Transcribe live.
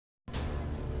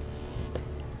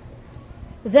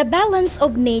The balance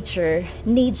of nature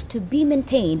needs to be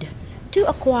maintained to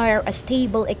acquire a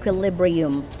stable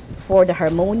equilibrium for the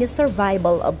harmonious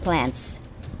survival of plants,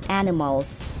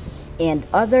 animals, and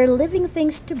other living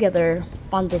things together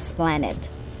on this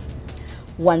planet.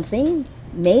 One thing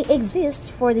may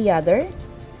exist for the other,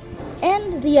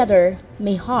 and the other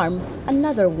may harm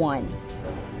another one.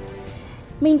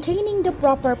 Maintaining the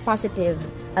proper positive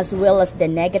as well as the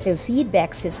negative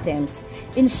feedback systems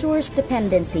ensures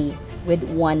dependency with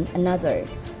one another.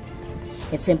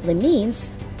 It simply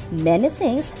means many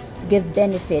things give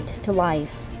benefit to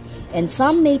life, and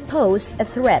some may pose a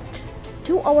threat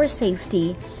to our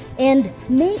safety and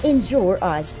may injure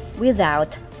us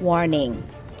without warning.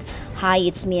 Hi,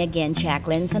 it's me again,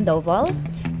 Jacqueline Sandoval.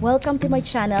 Welcome to my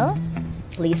channel.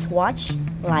 Please watch,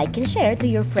 like, and share to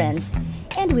your friends,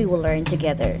 and we will learn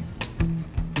together.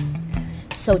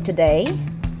 So today,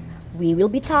 we will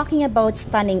be talking about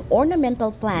stunning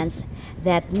ornamental plants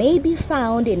that may be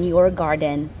found in your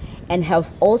garden and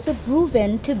have also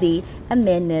proven to be a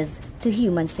menace to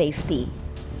human safety.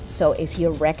 So if you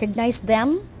recognize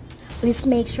them, please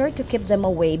make sure to keep them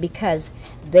away because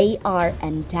they are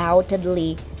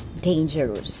undoubtedly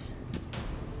dangerous.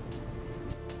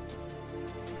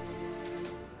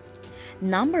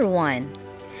 Number 1.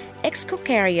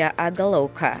 Excocaria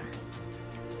agaloka,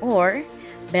 or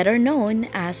better known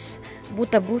as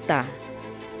buta-buta,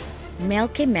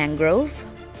 milky mangrove,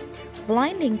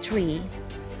 blinding tree,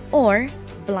 or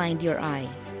blind your eye.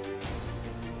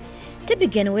 To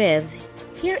begin with,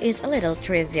 here is a little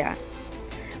trivia.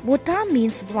 Buta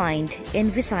means blind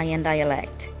in Visayan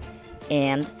dialect,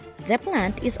 and the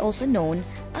plant is also known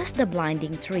as the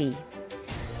blinding tree.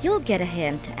 You'll get a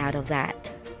hint out of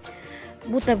that.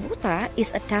 Buta-buta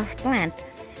is a tough plant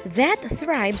that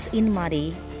thrives in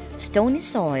muddy, stony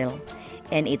soil,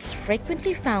 and it's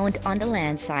frequently found on the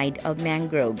land side of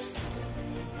mangroves.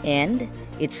 And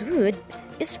its wood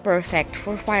is perfect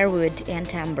for firewood and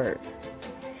timber.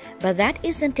 But that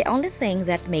isn't the only thing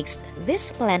that makes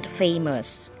this plant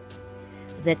famous.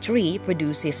 The tree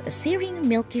produces a searing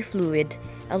milky fluid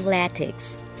of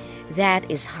latex that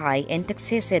is high in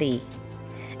toxicity.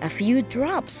 A few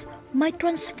drops might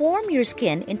transform your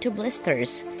skin into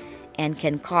blisters and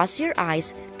can cause your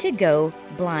eyes to go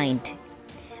blind.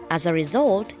 As a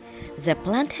result, the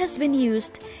plant has been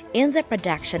used in the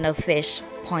production of fish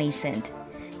poisoned.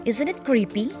 Isn't it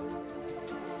creepy?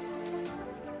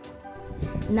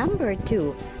 Number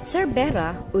 2.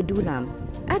 Cerbera udulam,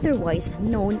 otherwise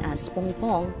known as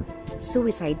pongpong,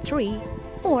 suicide tree,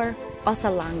 or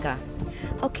othalanga.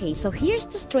 Okay, so here's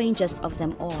the strangest of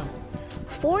them all.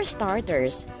 For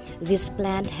starters, this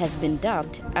plant has been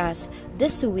dubbed as the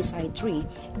suicide tree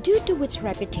due to its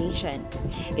reputation.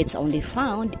 It's only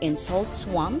found in salt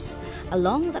swamps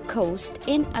along the coast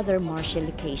and other marshy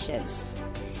locations.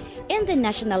 In the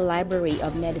National Library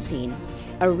of Medicine,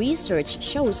 a research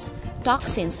shows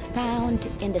toxins found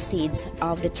in the seeds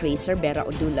of the tree Cerbera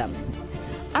udulam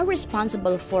are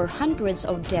responsible for hundreds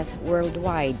of deaths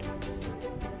worldwide,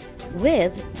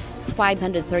 with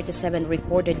 537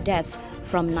 recorded deaths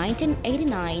from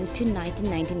 1989 to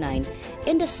 1999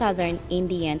 in the southern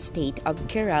Indian state of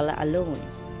Kerala alone.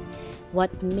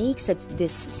 What makes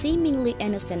this seemingly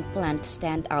innocent plant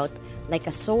stand out like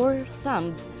a sore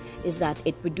thumb is that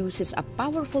it produces a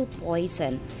powerful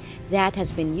poison that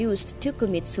has been used to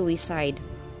commit suicide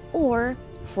or,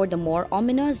 for the more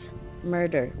ominous,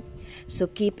 murder. So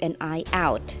keep an eye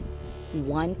out.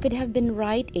 One could have been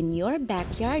right in your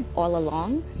backyard all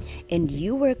along and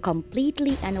you were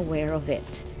completely unaware of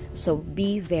it. So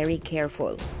be very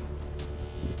careful.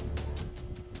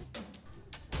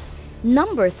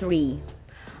 Number 3.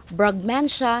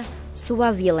 Brugmansia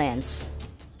suaviolens,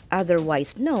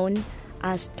 otherwise known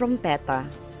as trompeta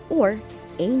or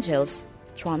angel's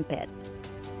trumpet.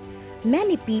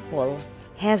 Many people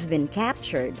have been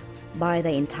captured by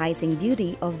the enticing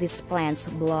beauty of this plant's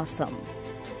blossom.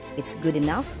 It's good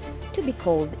enough to be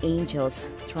called angel's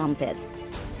trumpet.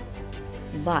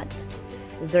 But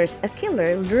there's a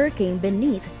killer lurking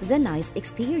beneath the nice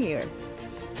exterior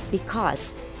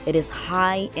because it is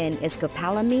high in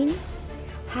scopolamine,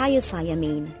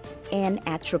 hyoscyamine, and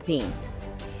atropine,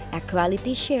 a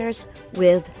quality shares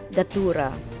with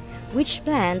datura, which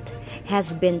plant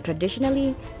has been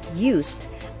traditionally used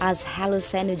as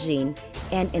hallucinogen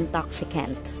and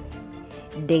intoxicant.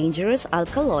 Dangerous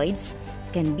alkaloids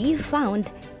can be found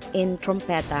in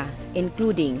trompeta,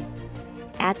 including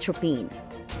atropine,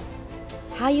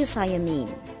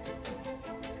 hyoscyamine,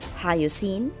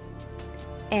 hyoscine,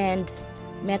 and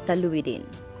metalloidin.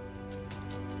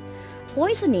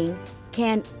 Poisoning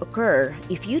can occur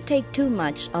if you take too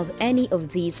much of any of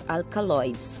these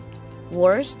alkaloids,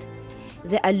 Worst,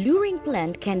 the alluring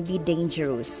plant can be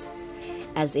dangerous,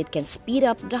 as it can speed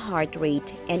up the heart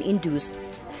rate and induce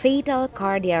fatal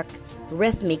cardiac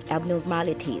rhythmic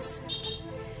abnormalities.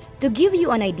 To give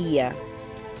you an idea,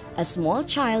 a small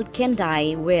child can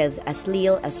die with as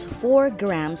little as 4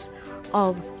 grams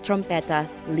of Trompetta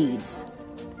leaves.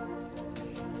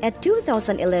 A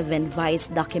 2011 Vice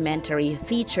documentary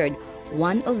featured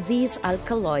one of these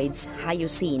alkaloids,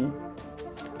 hyoscine,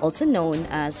 also known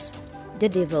as the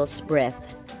devil's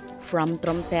breath, from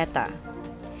Trompetta.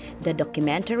 The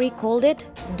documentary called it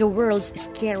the world's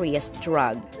scariest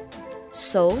drug.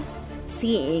 So,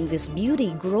 seeing this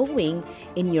beauty growing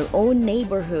in your own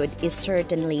neighborhood is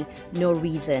certainly no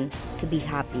reason to be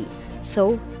happy.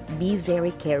 So, be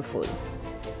very careful.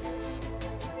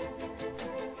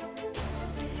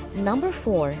 Number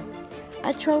 4.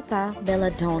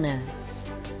 Tropobelladonna,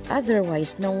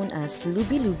 otherwise known as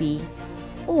lubi-lubi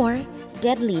or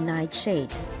deadly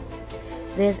nightshade.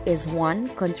 This is one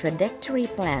contradictory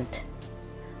plant.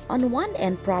 On one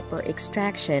end, proper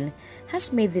extraction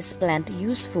has made this plant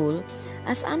useful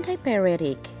as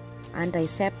antipyretic,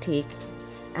 antiseptic,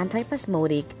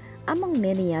 antispasmodic, among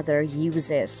many other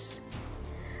uses.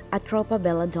 A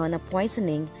Tropobelladonna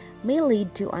poisoning may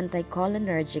lead to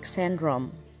anticholinergic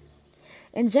syndrome.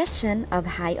 Ingestion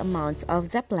of high amounts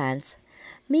of the plants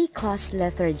may cause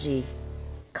lethargy,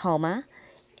 coma,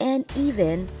 and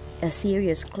even a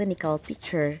serious clinical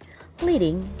picture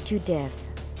leading to death.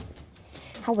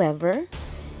 However,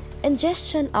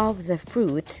 ingestion of the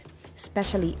fruit,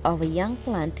 especially of a young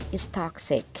plant, is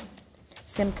toxic.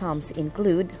 Symptoms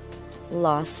include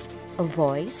loss of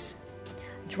voice,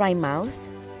 dry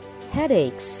mouth,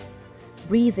 headaches,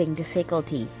 breathing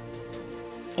difficulty,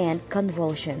 and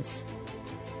convulsions.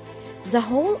 The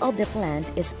whole of the plant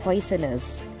is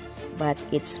poisonous, but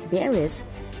its berries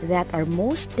that are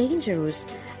most dangerous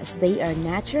as they are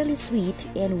naturally sweet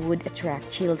and would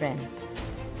attract children.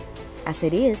 As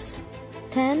it is,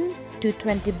 10 to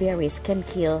 20 berries can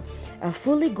kill a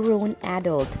fully grown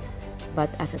adult, but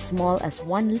as small as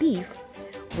 1 leaf,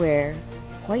 where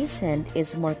poison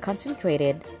is more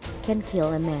concentrated, can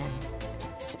kill a man.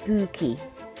 Spooky.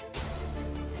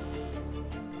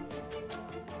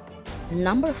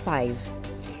 Number 5.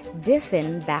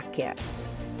 Dieffenbachia,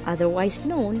 otherwise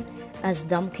known as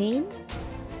dumbcane,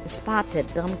 spotted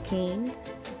dumbcane,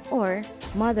 or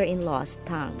mother-in-law's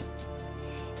tongue.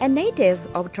 A native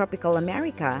of tropical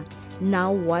America,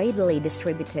 now widely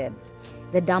distributed,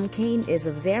 the dumbcane is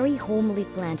a very homely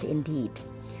plant indeed.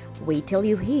 Wait till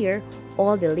you hear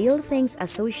all the little things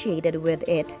associated with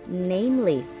it,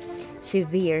 namely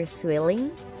severe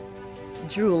swelling,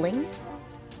 drooling,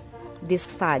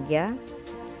 dysphagia,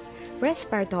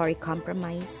 respiratory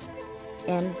compromise,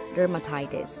 and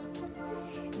dermatitis.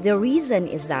 The reason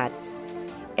is that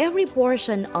every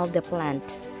portion of the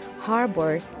plant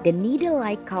harbor the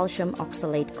needle-like calcium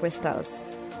oxalate crystals.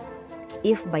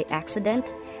 If by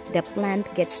accident the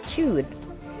plant gets chewed,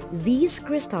 these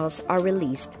crystals are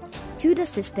released to the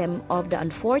system of the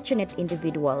unfortunate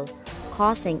individual,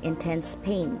 causing intense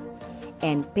pain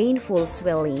and painful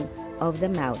swelling of the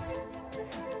mouth.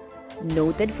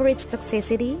 Noted for its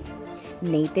toxicity,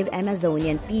 native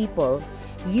Amazonian people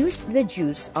used the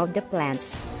juice of the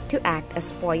plants to act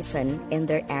as poison in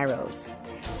their arrows.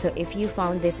 So if you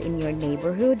found this in your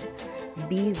neighborhood,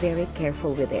 be very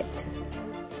careful with it.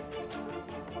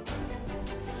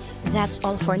 That's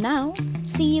all for now.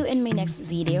 See you in my next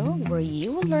video where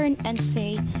you will learn and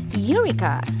say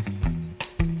Eureka!